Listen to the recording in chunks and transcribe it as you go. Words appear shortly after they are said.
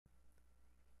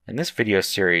In this video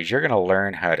series, you're going to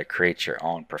learn how to create your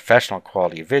own professional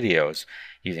quality videos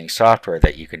using software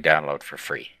that you can download for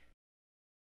free.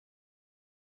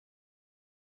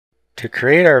 To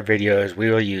create our videos,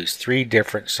 we will use three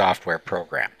different software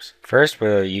programs. First,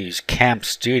 we'll use Cam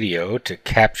Studio to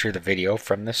capture the video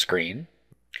from the screen.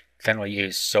 Then we'll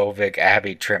use Sovig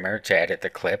Avid Trimmer to edit the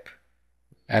clip.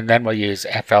 And then we'll use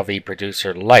FLV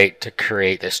Producer Lite to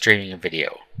create the streaming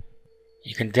video.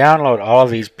 You can download all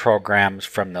of these programs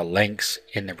from the links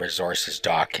in the resources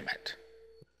document.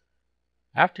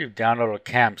 After you've downloaded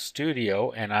Cam Studio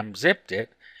and unzipped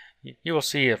it, you will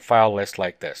see a file list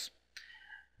like this.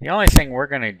 The only thing we're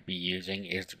going to be using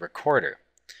is the recorder.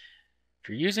 If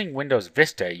you're using Windows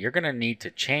Vista, you're going to need to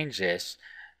change this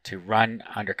to run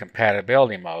under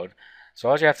compatibility mode. So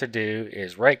all you have to do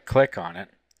is right click on it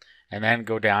and then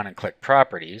go down and click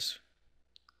Properties.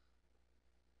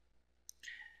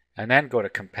 And then go to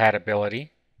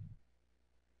Compatibility,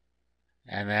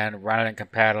 and then run it in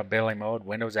compatibility mode,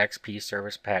 Windows XP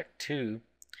Service Pack 2,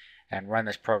 and run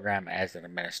this program as an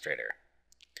administrator.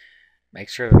 Make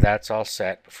sure that that's all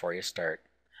set before you start,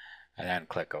 and then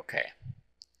click OK.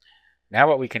 Now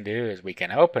what we can do is we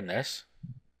can open this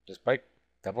just by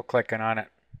double clicking on it,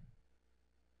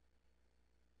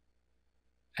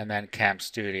 and then Cam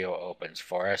Studio opens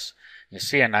for us. You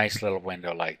see a nice little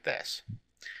window like this.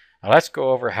 Now let's go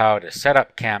over how to set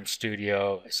up Cam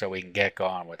Studio so we can get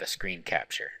going with a screen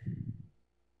capture.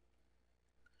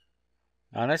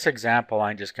 On this example,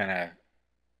 I'm just going to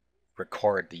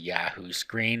record the Yahoo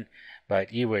screen,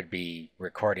 but you would be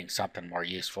recording something more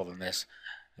useful than this,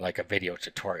 like a video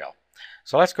tutorial.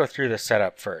 So let's go through the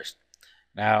setup first.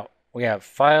 Now we have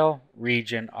File,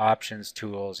 Region, Options,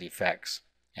 Tools, Effects,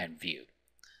 and View.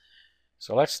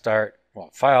 So let's start, well,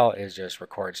 File is just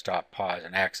record, stop, pause,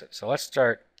 and exit. So let's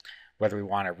start whether we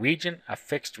want a region, a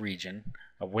fixed region,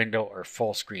 a window, or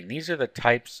full screen. These are the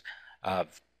types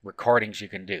of recordings you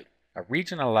can do. A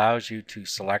region allows you to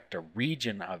select a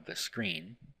region of the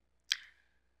screen.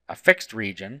 A fixed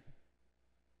region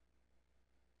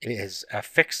is a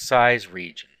fixed size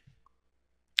region,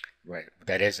 right,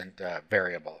 that isn't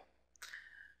variable.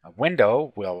 A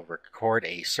window will record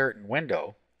a certain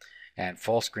window, and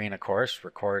full screen, of course,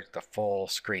 records the full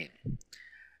screen.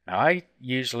 Now I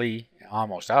usually,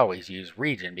 almost always, use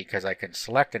region because I can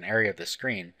select an area of the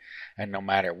screen, and no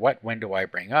matter what window I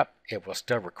bring up, it will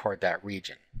still record that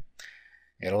region.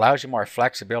 It allows you more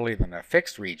flexibility than a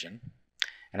fixed region,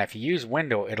 and if you use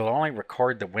window, it'll only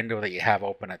record the window that you have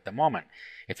open at the moment.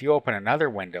 If you open another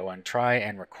window and try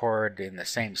and record in the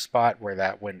same spot where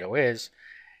that window is,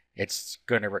 it's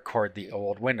going to record the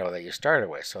old window that you started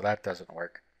with, so that doesn't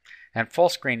work. And full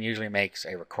screen usually makes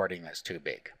a recording that's too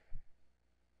big.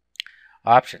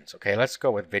 Options. Okay, let's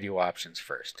go with video options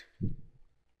first.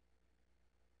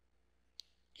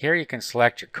 Here you can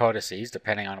select your codices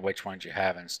depending on which ones you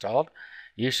have installed.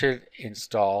 You should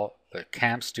install the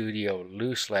Cam Studio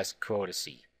Lossless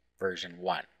Codice version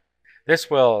 1.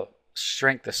 This will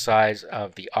shrink the size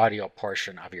of the audio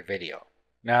portion of your video.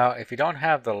 Now, if you don't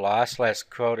have the Lossless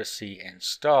Codice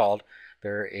installed,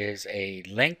 there is a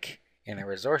link in the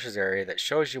resources area that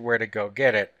shows you where to go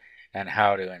get it and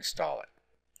how to install it.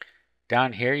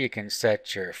 Down here you can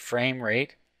set your frame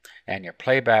rate and your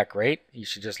playback rate. You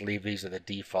should just leave these as the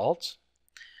defaults.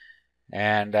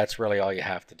 And that's really all you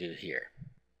have to do here.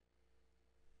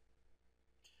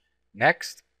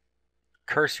 Next,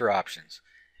 cursor options.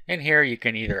 In here you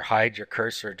can either hide your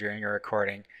cursor during your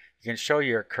recording, you can show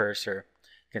your cursor,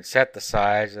 you can set the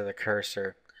size of the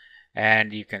cursor,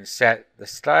 and you can set the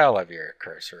style of your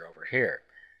cursor over here.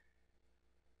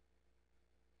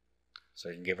 So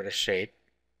you can give it a shape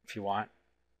if you want,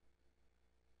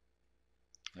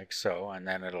 like so, and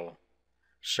then it'll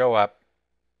show up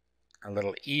a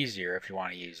little easier if you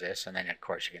want to use this, and then of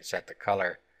course you can set the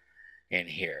color in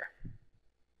here.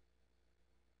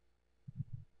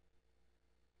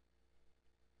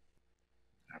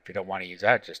 If you don't want to use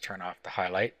that, just turn off the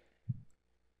highlight.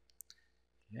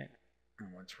 Okay.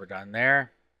 And once we're done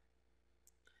there,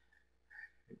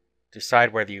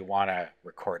 decide whether you want to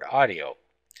record audio.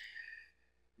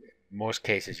 Most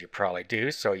cases you probably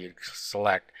do, so you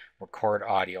select record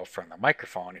audio from the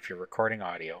microphone if you're recording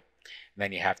audio. And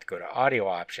then you have to go to audio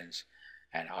options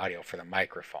and audio for the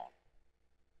microphone.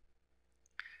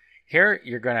 Here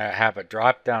you're going to have a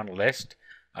drop down list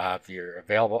of your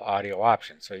available audio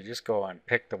options. So you just go and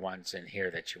pick the ones in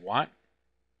here that you want.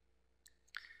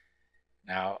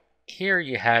 Now here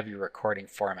you have your recording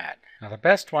format. Now the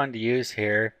best one to use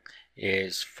here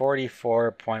is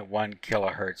 44.1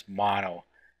 kilohertz mono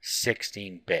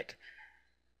 16-bit.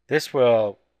 This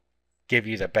will give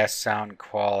you the best sound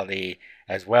quality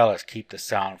as well as keep the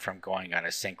sound from going out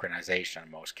of synchronization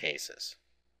in most cases.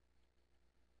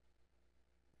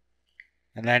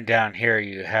 And then down here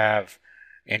you have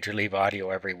interleave audio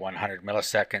every 100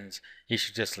 milliseconds. You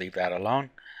should just leave that alone.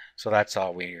 So that's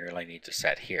all we really need to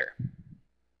set here.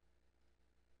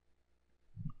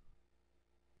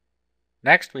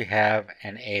 Next we have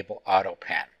enable auto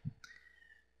pan.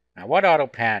 Now what auto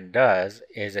pan does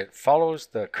is it follows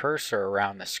the cursor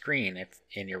around the screen if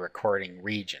in your recording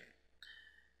region.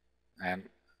 And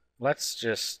let's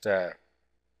just, well,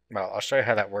 I'll show you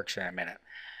how that works in a minute.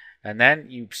 And then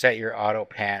you set your auto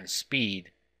pan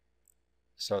speed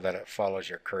so that it follows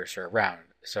your cursor around.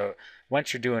 So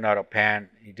once you're doing auto pan,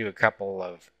 you do a couple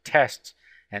of tests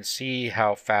and see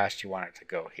how fast you want it to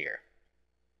go here.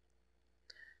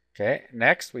 Okay,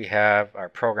 next we have our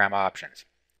program options.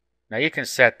 Now you can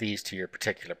set these to your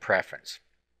particular preference.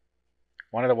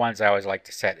 One of the ones I always like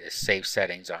to set is save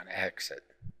settings on exit.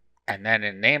 And then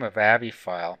in name of AVI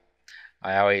file,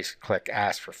 I always click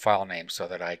ask for file name so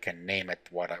that I can name it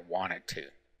what I want it to.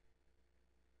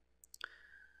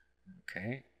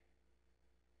 Okay.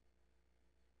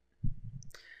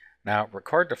 Now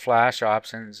record to flash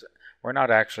options, we're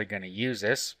not actually going to use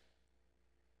this,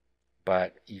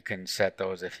 but you can set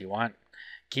those if you want.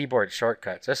 Keyboard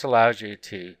shortcuts. This allows you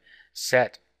to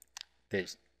set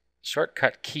the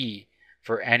shortcut key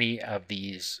for any of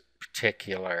these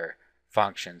particular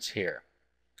functions here.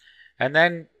 And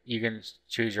then you can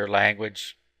choose your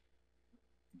language.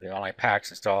 The only packs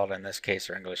installed in this case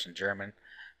are English and German,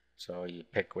 so you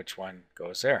pick which one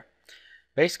goes there.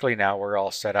 Basically now we're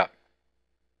all set up.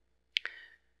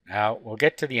 Now we'll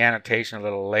get to the annotation a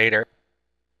little later.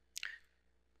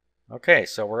 Okay,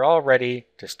 so we're all ready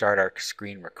to start our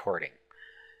screen recording.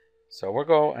 So we'll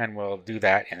go and we'll do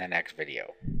that in the next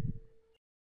video.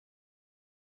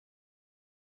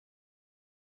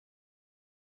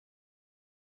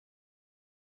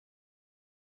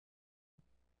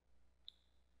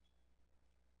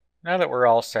 Now that we're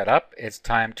all set up, it's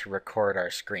time to record our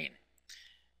screen.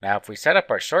 Now if we set up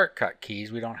our shortcut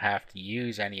keys, we don't have to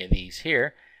use any of these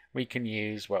here. We can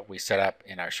use what we set up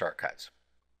in our shortcuts.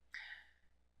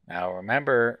 Now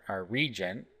remember our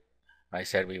region, I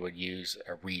said we would use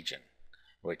a region,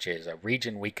 which is a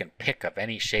region we can pick of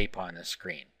any shape on the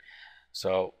screen.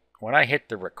 So when I hit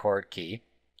the record key,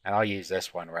 and I'll use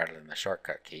this one rather than the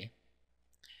shortcut key,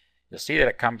 you'll see that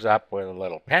it comes up with a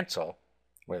little pencil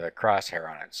with a crosshair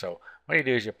on it. So what you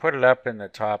do is you put it up in the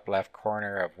top left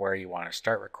corner of where you want to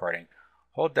start recording,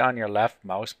 hold down your left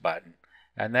mouse button,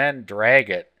 and then drag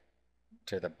it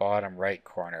to the bottom right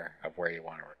corner of where you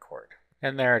want to record.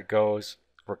 And there it goes,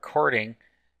 recording.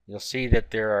 You'll see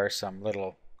that there are some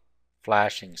little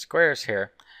flashing squares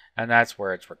here, and that's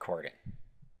where it's recording.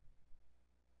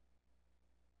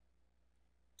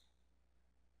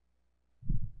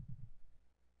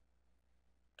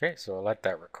 Okay, so I'll let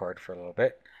that record for a little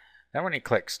bit. Then when you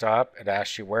click stop, it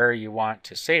asks you where you want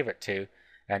to save it to,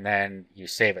 and then you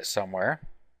save it somewhere.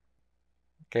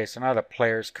 Okay, so now the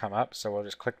players come up, so we'll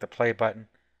just click the play button.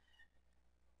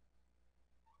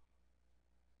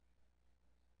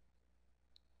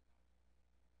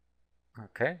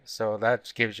 Okay, so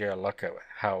that gives you a look at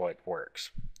how it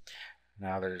works.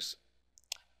 Now there's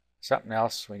something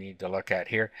else we need to look at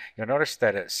here. You'll notice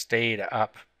that it stayed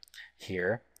up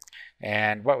here,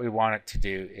 and what we want it to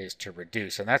do is to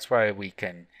reduce, and that's why we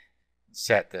can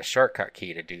set the shortcut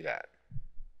key to do that.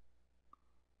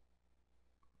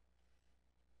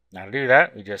 Now to do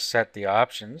that, we just set the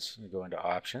options. We go into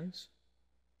options,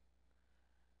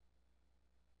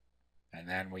 and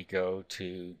then we go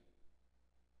to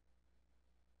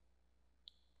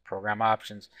program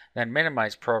options, then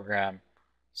minimize program,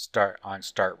 start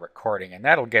recording, and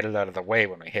that'll get it out of the way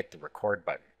when we hit the record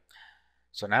button.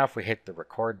 So now if we hit the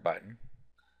record button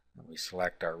and we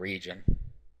select our region,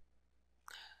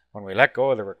 when we let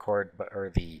go of the record or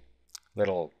the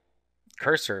little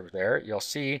cursor there, you'll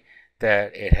see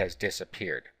that it has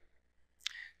disappeared.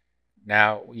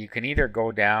 Now you can either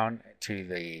go down to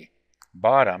the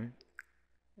bottom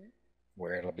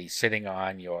where it'll be sitting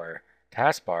on your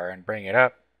taskbar and bring it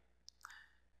up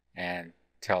and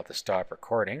tell it to stop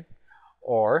recording,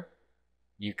 or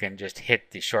you can just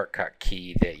hit the shortcut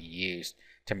key that you used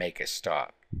to make it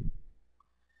stop.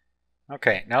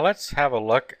 Okay, now let's have a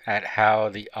look at how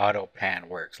the auto pan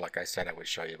works, like I said I would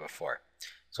show you before.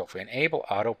 So if we enable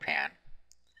auto pan,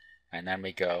 and then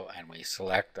we go and we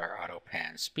select our auto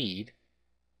pan speed,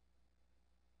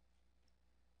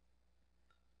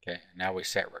 okay, now we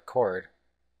set record,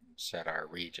 set our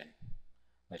region.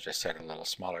 Let's just set it a little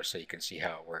smaller so you can see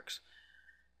how it works.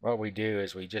 What we do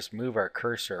is we just move our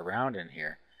cursor around in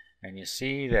here, and you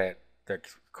see that the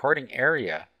recording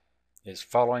area is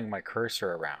following my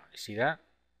cursor around. You see that?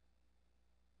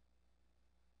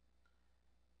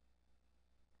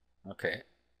 Okay.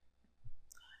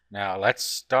 Now let's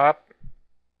stop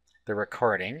the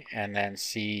recording and then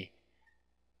see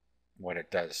what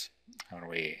it does when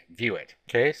we view it.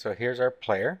 Okay, so here's our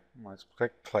player. Let's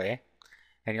click play,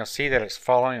 and you'll see that it's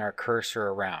following our cursor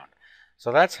around.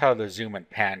 So that's how the zoom and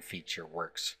pan feature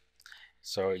works.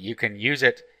 So you can use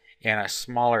it in a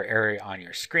smaller area on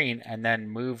your screen and then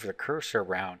move the cursor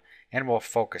around and we'll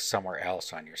focus somewhere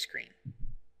else on your screen.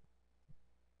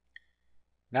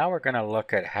 Now we're going to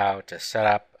look at how to set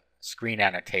up screen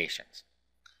annotations.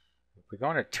 If we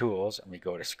go into Tools and we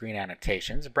go to Screen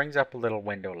Annotations, it brings up a little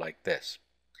window like this.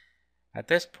 At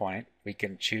this point, we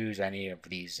can choose any of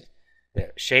these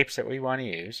the shapes that we want to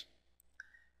use.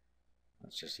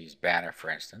 Let's just use banner, for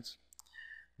instance.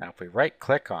 Now if we right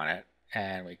click on it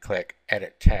and we click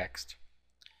Edit Text,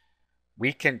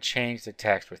 we can change the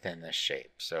text within this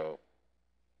shape. So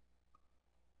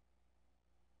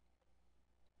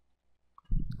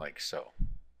like so.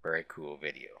 Very cool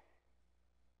video.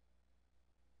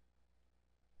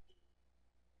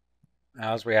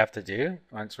 Now, as we have to do,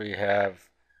 once we have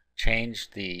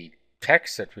changed the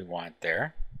text that we want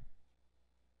there,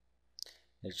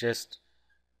 is just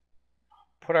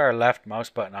put our left mouse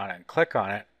button on it and click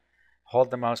on it, hold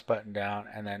the mouse button down,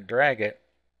 and then drag it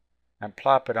and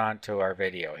plop it onto our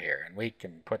video here. And we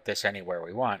can put this anywhere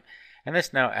we want. And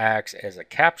this now acts as a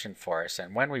caption for us,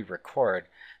 and when we record,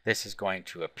 this is going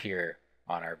to appear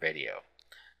on our video.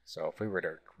 So if we were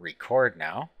to record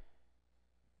now,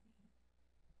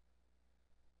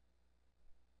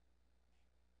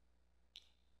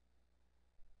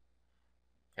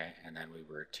 okay, and then we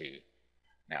were to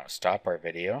now stop our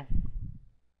video,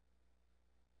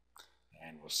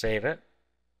 and we'll save it.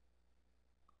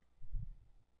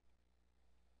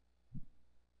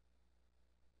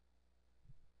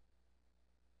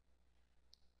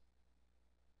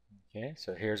 Okay,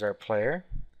 so here's our player.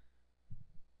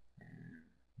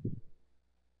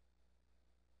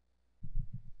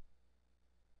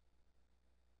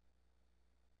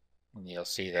 And you'll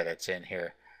see that it's in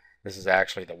here. This is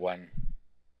actually the one,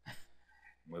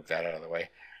 move that out of the way.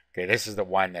 Okay, this is the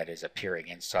one that is appearing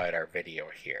inside our video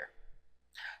here.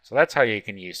 So that's how you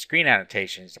can use screen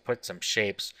annotations to put some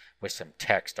shapes with some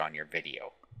text on your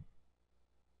video.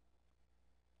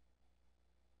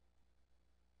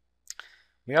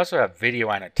 We also have video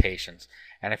annotations,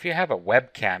 and if you have a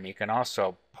webcam, you can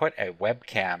also put a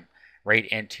webcam right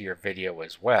into your video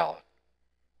as well,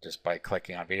 just by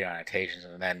clicking on video annotations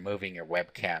and then moving your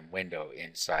webcam window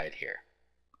inside here.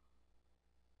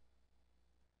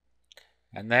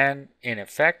 And then in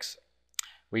effects,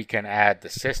 we can add the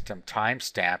system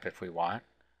timestamp if we want.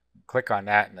 Click on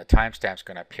that and the timestamp is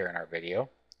going to appear in our video.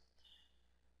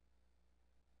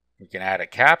 We can add a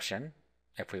caption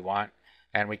if we want,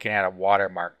 and we can add a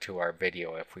watermark to our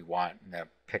video if we want, and the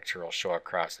picture will show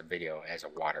across the video as a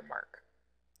watermark.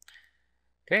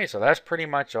 Okay, so that's pretty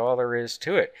much all there is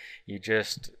to it. You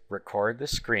just record the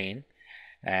screen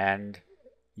and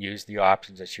use the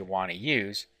options that you want to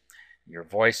use. Your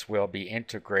voice will be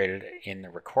integrated in the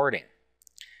recording.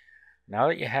 Now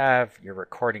that you have your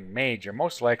recording made, you're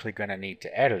most likely going to need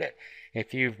to edit it.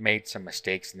 If you've made some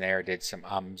mistakes in there, did some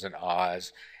ums and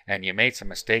ahs, and you made some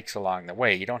mistakes along the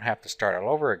way, you don't have to start all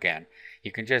over again.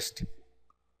 You can just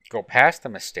go past the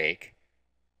mistake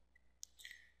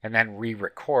and then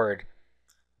re-record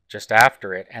just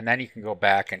after it, and then you can go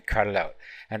back and cut it out.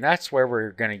 And that's where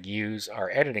we're going to use our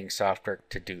editing software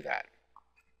to do that.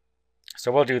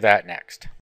 So we'll do that next.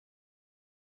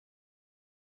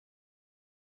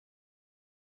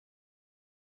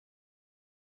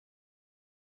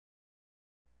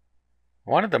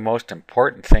 One of the most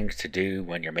important things to do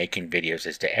when you're making videos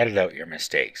is to edit out your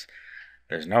mistakes.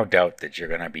 There's no doubt that you're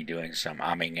going to be doing some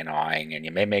umming and ahhing, and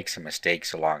you may make some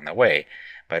mistakes along the way,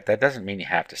 but that doesn't mean you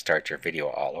have to start your video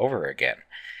all over again.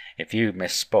 If you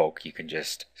misspoke, you can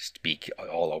just speak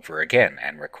all over again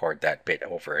and record that bit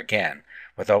over again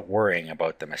without worrying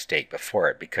about the mistake before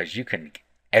it, because you can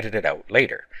edit it out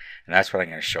later. And that's what I'm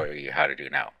going to show you how to do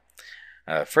now.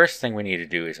 The first thing we need to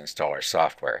do is install our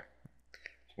software,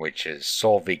 which is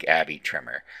Solvig Avi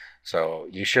Trimmer. So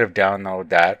you should have downloaded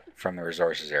that from the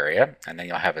resources area, and then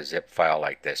you'll have a zip file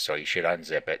like this. So you should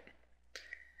unzip it,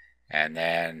 and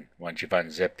then once you've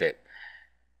unzipped it,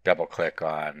 double click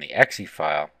on the exe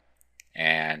file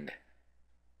and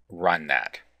run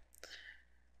that.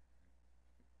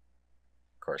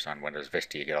 Of course, on Windows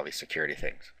Vista you get all these security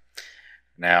things.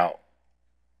 Now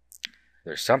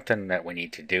there's something that we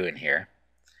need to do in here.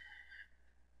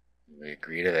 We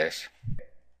agree to this.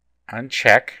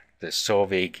 uncheck the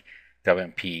Solveig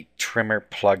WMP trimmer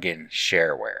plugin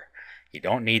shareware. You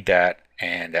don't need that,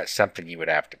 and that's something you would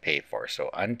have to pay for. So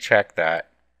uncheck that,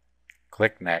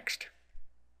 click next,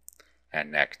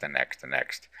 and next, and next, and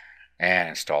next, and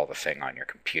install the thing on your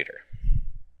computer.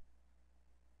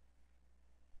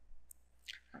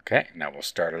 Okay, now we'll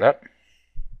start it up.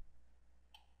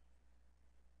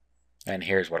 And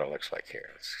here's what it looks like here.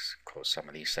 Let's close some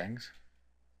of these things.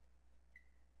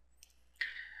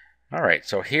 Alright,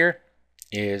 so here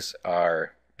is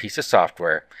our piece of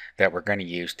software that we're going to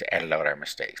use to edit out our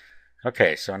mistakes.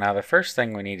 Okay, so now the first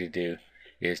thing we need to do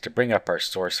is to bring up our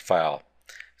source file.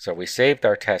 So we saved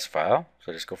our test file,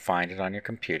 so just go find it on your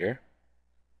computer.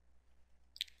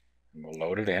 And we'll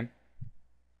load it in.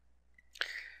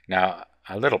 Now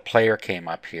a little player came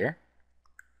up here.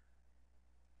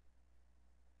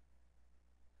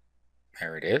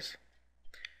 There it is.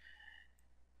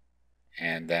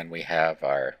 And then we have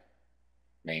our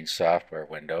main software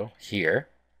window here.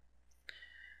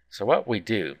 So what we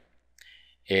do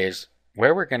is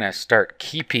where we're going to start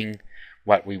keeping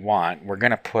what we want, we're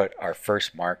going to put our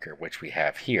first marker, which we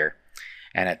have here.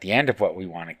 And at the end of what we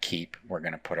want to keep, we're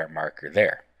going to put our marker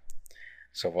there.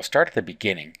 So we'll start at the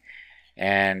beginning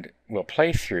and we'll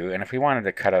play through, and if we wanted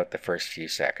to cut out the first few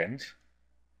seconds,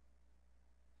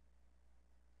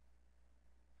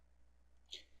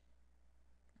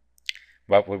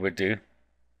 what we would do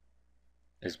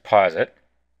is pause it,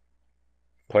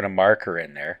 put a marker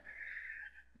in there.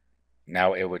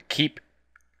 Now it would keep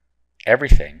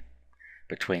everything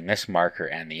between this marker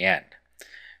and the end.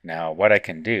 Now what I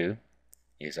can do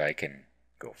is I can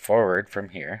go forward from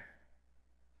here.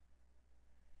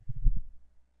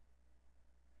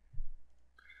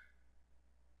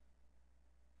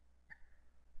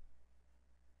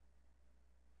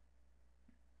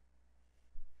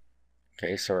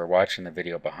 Okay, so we're watching the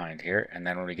video behind here, and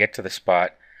then when we get to the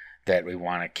spot that we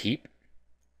want to keep,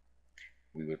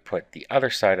 we would put the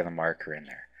other side of the marker in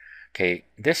there. Okay,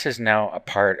 this is now a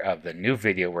part of the new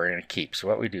video we're going to keep. So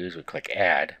what we do is we click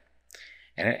Add,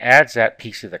 and it adds that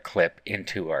piece of the clip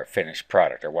into our finished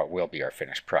product, or what will be our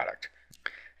finished product.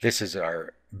 This is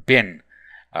our bin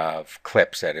of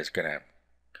clips that is going to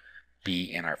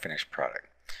be in our finished product.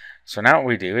 So now what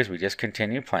we do is we just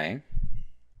continue playing.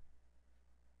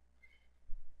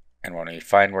 And when we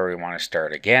find where we want to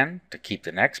start again, to keep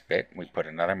the next bit, we put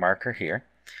another marker here.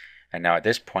 And now at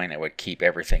this point it would keep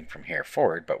everything from here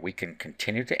forward, but we can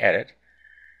continue to edit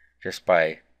just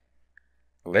by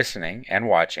listening and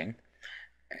watching.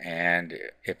 And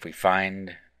if we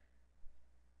find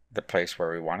the place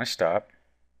where we want to stop,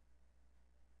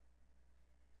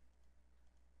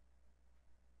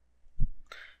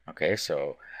 okay,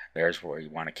 so there's where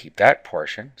you want to keep that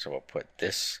portion. So we'll put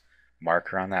this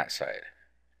marker on that side.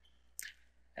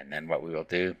 And then what we will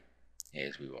do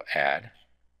is we will add.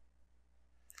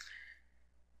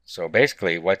 So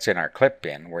basically what's in our clip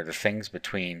bin were the things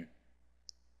between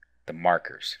the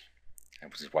markers.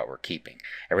 That is what we're keeping.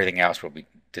 Everything else will be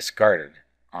discarded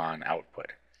on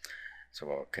output. So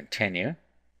we'll continue.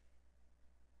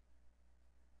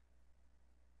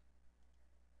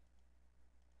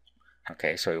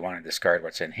 Okay, so we want to discard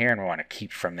what's in here and we want to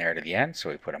keep from there to the end. So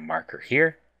we put a marker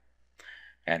here.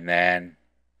 And then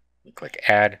we click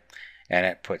Add, and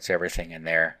it puts everything in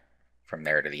there from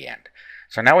there to the end.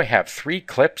 So now we have 3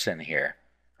 clips in here,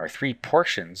 or 3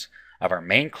 portions of our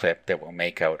main clip that will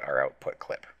make out our output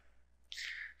clip.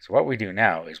 So what we do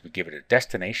now is we give it a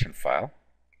destination file.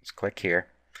 Let's click here,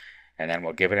 and then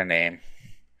we'll give it a name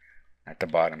at the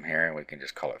bottom here, and we can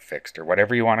just call it fixed, or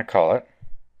whatever you want to call it.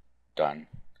 Done.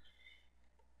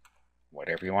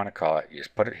 Whatever you want to call it, you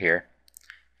just put it here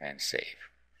and save.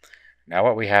 Now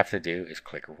what we have to do is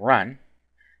click Run,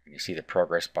 and you see the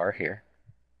progress bar here.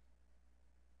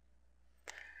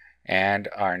 And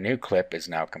our new clip is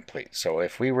now complete. So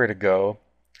if we were to go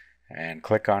and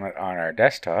click on it on our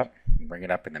desktop, and bring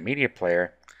it up in the media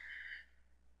player,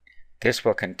 this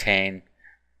will contain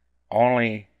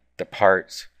only the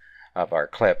parts of our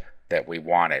clip that we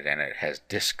wanted, and it has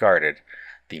discarded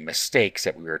the mistakes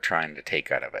that we were trying to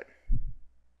take out of it.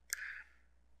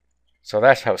 So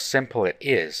that's how simple it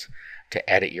is to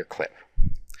edit your clip.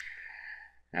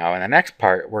 Now in the next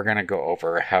part, we're going to go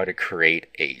over how to create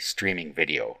a streaming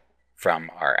video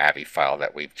from our AVI file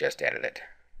that we've just edited.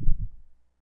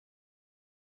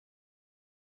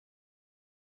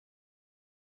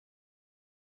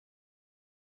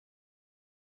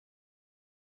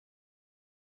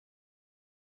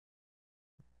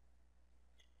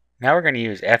 Now we're going to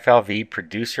use FLV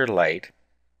Producer Lite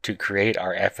to create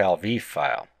our FLV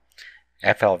file.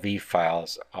 FLV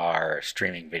files are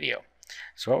streaming video.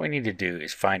 So what we need to do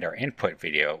is find our input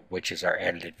video, which is our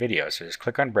edited video. So just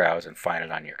click on Browse and find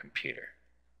it on your computer.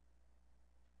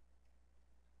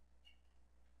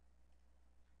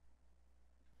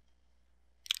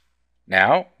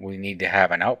 Now we need to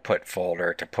have an output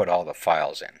folder to put all the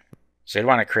files in. So you'd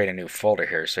want to create a new folder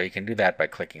here. So you can do that by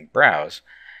clicking Browse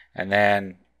and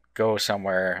then go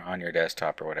somewhere on your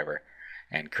desktop or whatever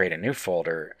and create a new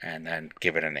folder and then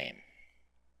give it a name.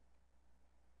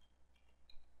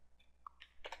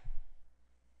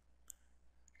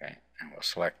 Okay, and we'll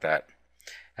select that.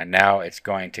 And now it's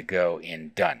going to go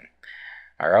in Done.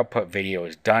 Our output video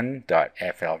is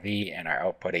done.flv and our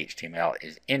output HTML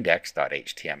is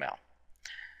index.html.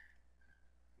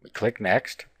 We click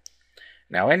Next.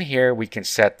 Now in here we can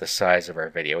set the size of our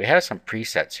video. We have some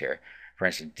presets here. For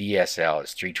instance, DSL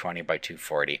is 320 by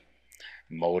 240,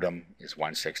 modem is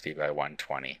 160 by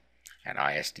 120, and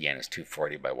ISDN is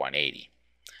 240 by 180.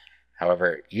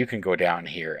 However, you can go down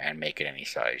here and make it any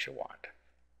size you want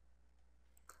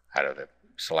out of the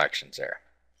selections there.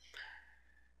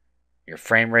 Your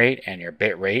frame rate and your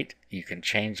bit rate, you can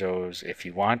change those if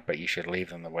you want, but you should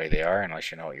leave them the way they are unless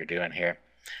you know what you're doing here.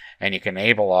 And you can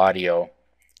enable audio,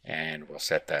 and we'll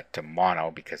set that to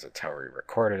mono because that's how we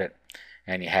recorded it.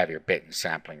 And you have your bit and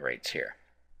sampling rates here.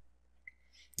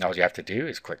 Now all you have to do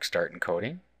is click Start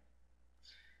Encoding,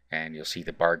 and you'll see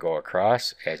the bar go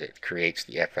across as it creates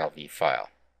the FLV file.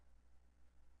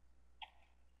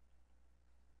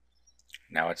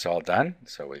 Now it's all done,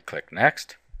 so we click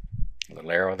Next,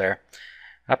 little arrow there.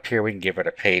 Up here we can give it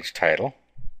a page title,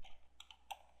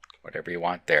 whatever you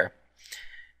want there.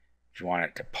 If you want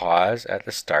it to pause at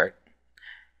the start,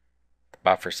 the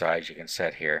buffer size you can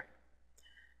set here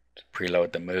to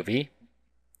preload the movie,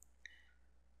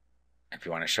 if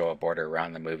you want to show a border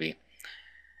around the movie.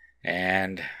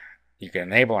 And you can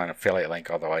enable an affiliate link,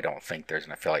 although I don't think there's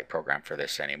an affiliate program for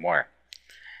this anymore.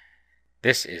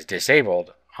 This is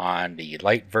disabled on the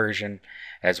light version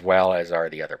as well as are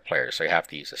the other players, so you have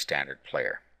to use a standard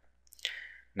player.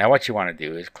 Now what you want to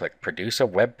do is click Produce a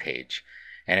Web Page,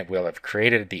 and it will have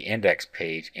created the index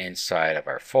page inside of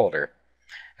our folder.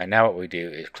 And now what we do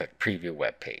is click Preview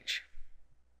Web Page.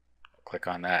 Click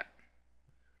on that,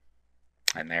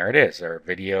 and there it is. Our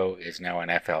video is now in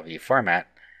FLV format,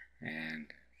 and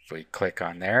if we click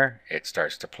on there, it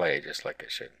starts to play just like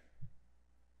it should.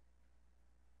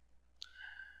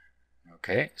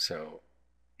 Okay, so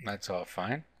that's all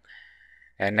fine.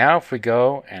 And now if we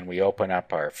go and we open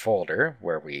up our folder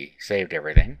where we saved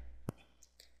everything,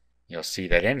 you'll see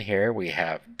that in here we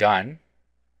have done.flv,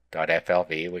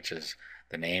 which is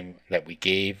the name that we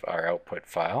gave our output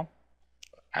file.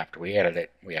 After we edit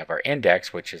it, we have our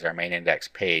index, which is our main index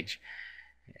page.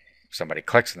 If somebody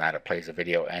clicks on that, it plays the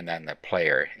video, and then the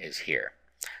player is here.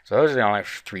 So those are the only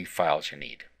 3 files you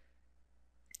need.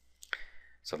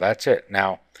 So that's it.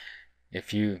 Now,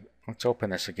 let's open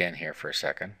this again here for a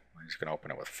second. I'm just going to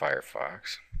open it with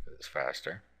Firefox because it's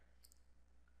faster.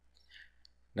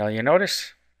 Now you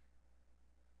notice,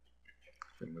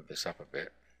 if we move this up a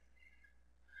bit,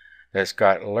 that it's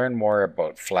got learn more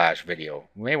about Flash video.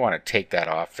 We may want to take that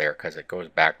off there because it goes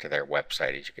back to their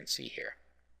website, as you can see here.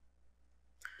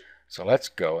 So let's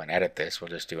go and edit this. We'll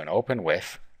just do an open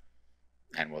with,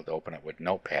 and we'll open it with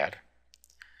Notepad.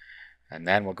 And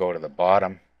then we'll go to the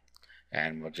bottom,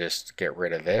 and we'll just get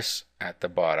rid of this at the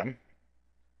bottom.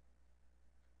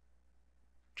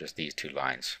 Just these 2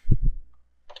 lines.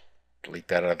 Delete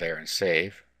that out of there and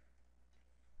save.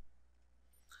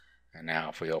 And now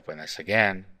if we open this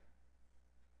again,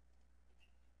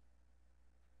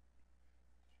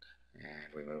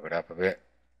 and we move it up a bit,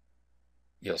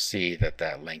 you'll see that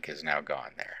that link is now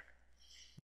gone there.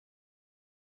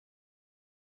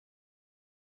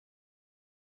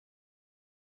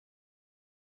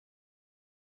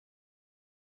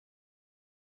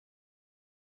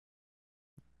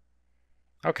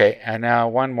 Okay, and now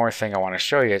one more thing I want to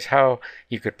show you is how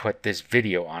you could put this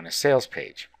video on a sales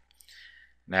page.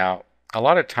 Now, a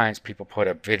lot of times people put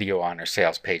a video on their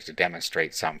sales page to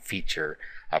demonstrate some feature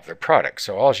of their product.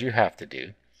 So all you have to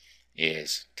do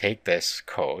is take this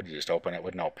code, you just open it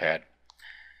with Notepad,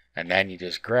 and then you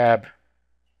just grab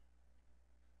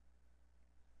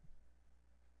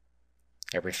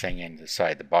everything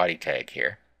inside the body tag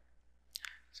here.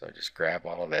 So just grab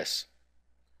all of this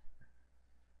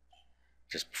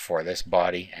just before this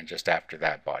body and just after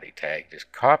that body tag,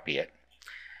 just copy it,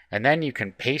 and then you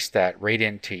can paste that right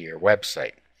into your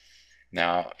website.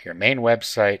 Now your main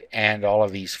website and all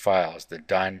of these files, the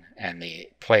done and the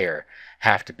player,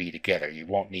 have to be together. You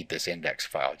won't need this index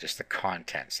file, just the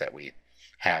contents that we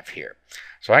have here.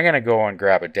 So I'm going to go and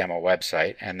grab a demo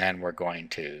website, and then we're going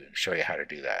to show you how to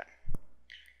do that.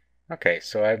 Okay,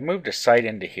 so I've moved a site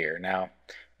into here. Now,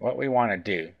 what we want to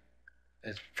do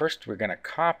is first we're going to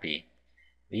copy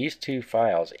these two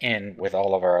files in with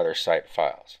all of our other site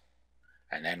files.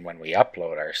 And then when we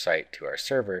upload our site to our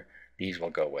server, these will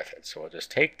go with it. So we'll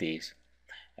just take these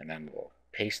and then we'll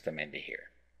paste them into here.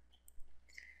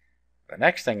 The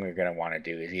next thing we're going to want to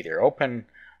do is either open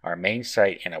our main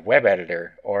site in a web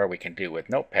editor, or we can do with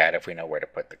Notepad if we know where to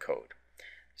put the code.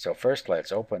 So first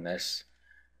let's open this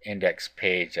index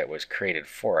page that was created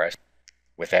for us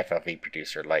with FLV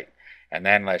Producer Lite. And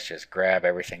then let's just grab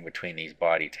everything between these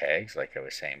body tags like I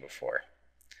was saying before.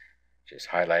 Just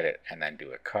highlight it and then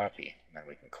do a copy. And then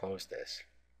we can close this.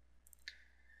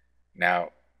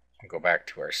 Now we'll go back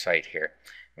to our site here.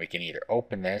 We can either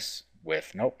open this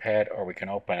with Notepad or we can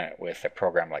open it with a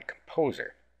program like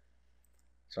Composer.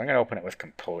 So I'm going to open it with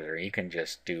Composer. You can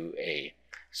just do a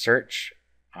search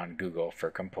on Google for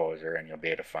Composer and you'll be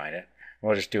able to find it.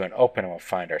 We'll just do an open and we'll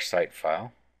find our site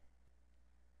file.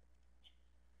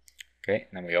 Okay,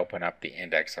 and then we open up the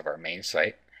index of our main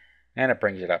site and it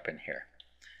brings it up in here.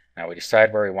 Now we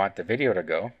decide where we want the video to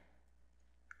go.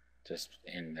 Just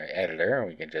in the editor,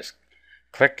 we can just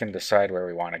click and decide where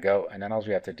we want to go, and then all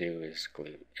we have to do is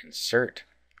insert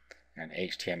and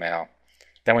HTML.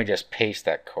 Then we just paste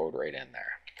that code right in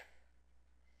there.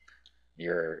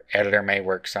 Your editor may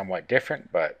work somewhat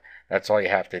different, but that's all you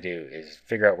have to do is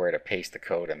figure out where to paste the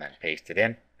code and then paste it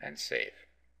in and save.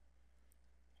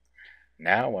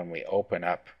 Now when we open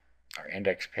up our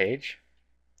index page,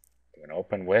 we can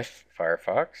open with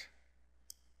Firefox.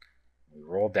 We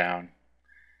roll down.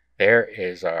 There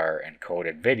is our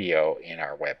encoded video in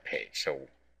our web page. So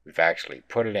we've actually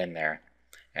put it in there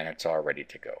and it's all ready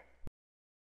to go.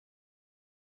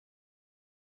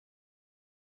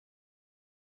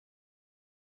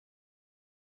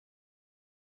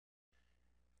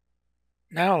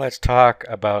 Now let's talk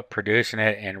about producing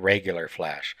it in regular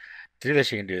Flash. To do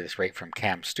this, you can do this right from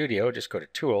Cam Studio. Just go to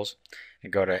Tools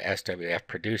and go to SWF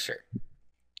Producer.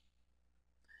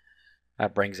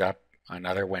 That brings up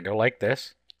another window like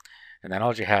this. And then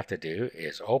all you have to do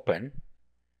is open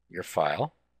your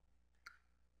file.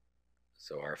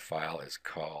 So our file is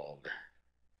called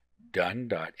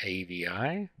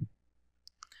done.avi.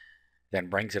 Then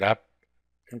brings it up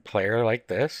in Player like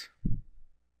this.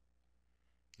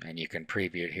 And you can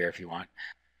preview it here if you want.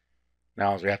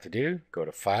 Now all we have to do, go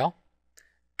to File,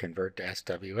 Convert to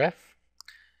SWF.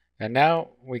 And now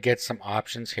we get some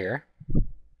options here.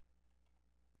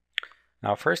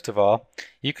 Now first of all,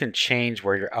 you can change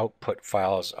where your output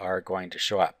files are going to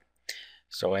show up.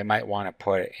 So I might want to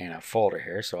put it in a folder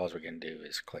here. So all we can do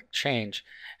is click Change,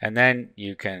 and then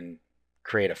you can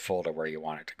create a folder where you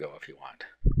want it to go if you want.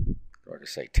 Or to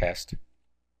say Test.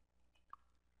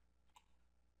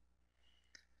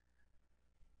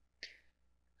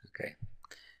 Okay,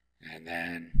 and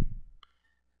then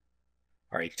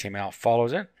our HTML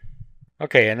follows it.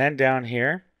 Okay, and then down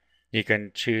here, you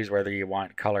can choose whether you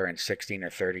want color in 16 or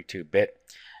 32-bit.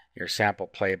 Your sample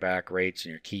playback rates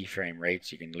and your keyframe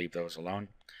rates, you can leave those alone.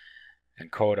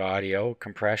 Encode audio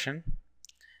compression.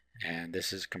 And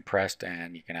this is compressed,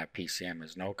 and you can have PCM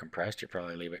as no compressed. You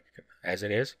probably leave it as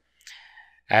it is.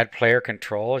 Add player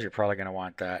controls. You're probably going to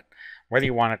want that. Whether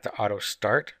you want it to auto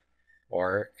start,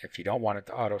 or if you don't want it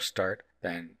to auto start,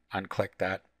 then unclick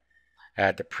that.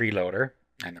 Add the preloader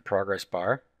and the progress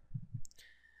bar.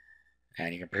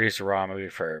 And you can produce a raw movie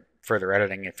for further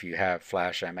editing if you have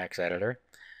Flash MX editor.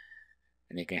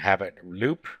 And you can have it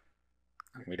loop.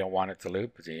 We don't want it to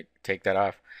loop, so you take that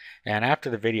off. And after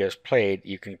the video is played,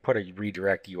 you can put a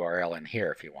redirect URL in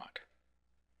here if you want.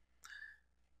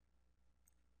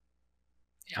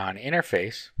 On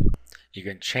interface, you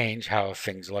can change how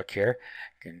things look here.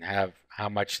 You can have how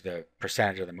much the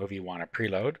percentage of the movie you want to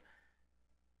preload.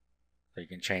 So you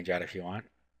can change that if you want.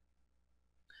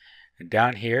 And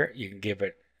down here, you can give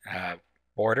it a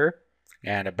border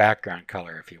and a background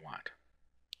color if you want.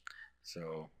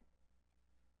 So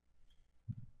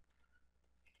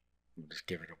we'll just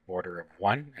give it a border of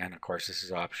 1, and of course this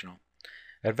is optional.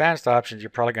 Advanced options, you're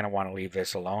probably going to want to leave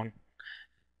this alone.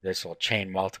 This will chain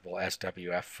multiple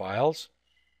SWF files.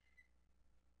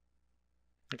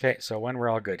 Okay, so when we're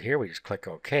all good here, we just click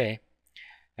OK.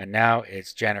 And now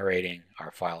it's generating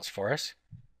our files for us.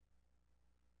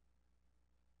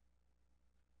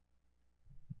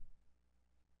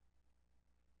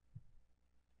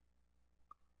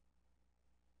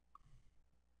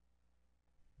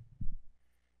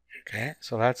 Okay,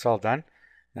 so that's all done.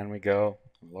 Then we'll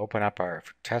open up our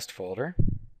test folder.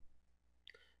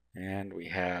 And we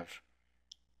have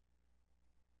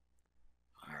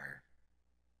our,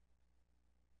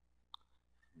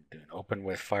 do an open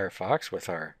with Firefox with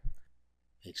our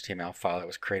HTML file that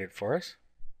was created for us.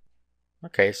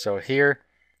 Okay, so here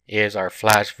is our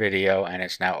Flash video, and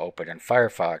it's now open in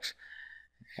Firefox.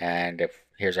 And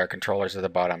here's our controllers at the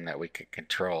bottom that we can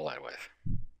control it with.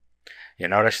 You'll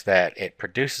notice that it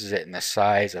produces it in the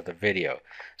size of the video.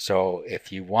 So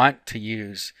if you want to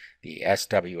use the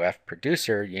SWF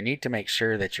producer, you need to make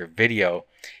sure that your video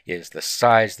is the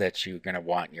size that you're going to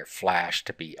want your Flash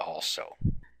to be also.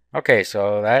 Okay,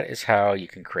 so that is how you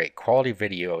can create quality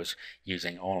videos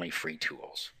using only free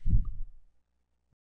tools.